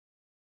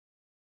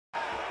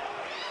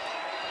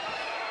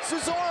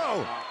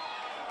Cesaro.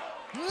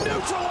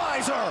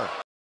 Neutralizer.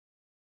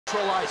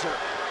 Neutralizer.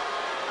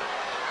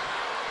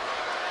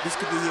 This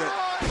could be it.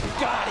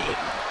 Got him.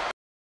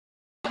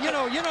 You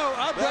know,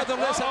 I'd rather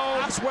listen.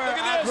 I swear,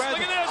 I'd rather.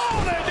 Look at this.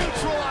 Oh, the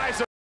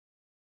neutralizer.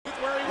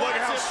 Look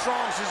at how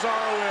strong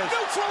Cesaro is.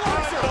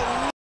 Neutralizer.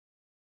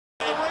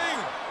 In the ring.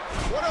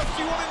 What else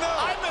do you want to know?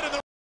 I've been in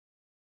the.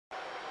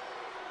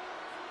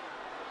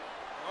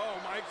 Oh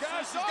my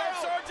gosh, he's got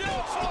Cesaro.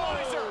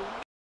 Neutralizer.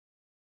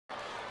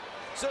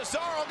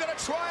 Cesaro gonna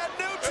try a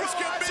neutralizer. This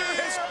could be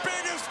his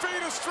biggest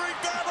feat of streak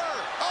ever.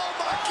 Oh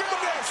my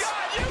goodness.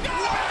 God, you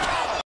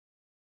got it.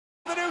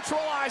 The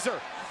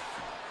neutralizer.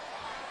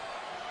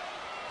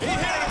 He hit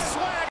a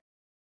swag.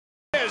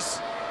 Is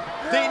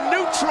the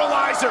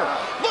neutralizer.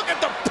 Look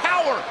at the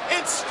power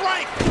and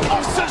strength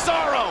of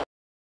Cesaro.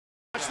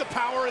 Watch the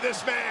power of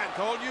this man.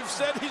 Cole, you've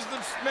said he's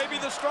maybe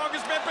the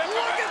strongest man. Look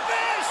at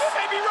this. You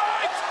may be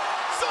right.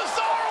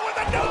 Cesaro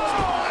with a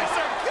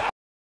neutralizer.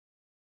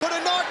 Could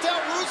have knocked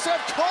out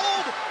Rusev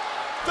cold.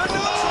 The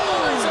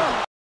neutralizer.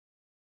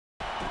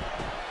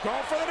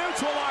 Going for the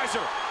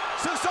neutralizer.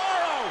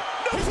 Cesaro.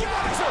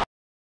 Neutralizer.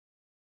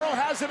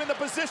 Has him in the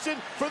position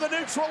for the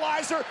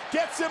neutralizer,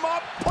 gets him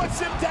up, puts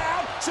him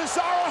down.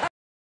 Cesaro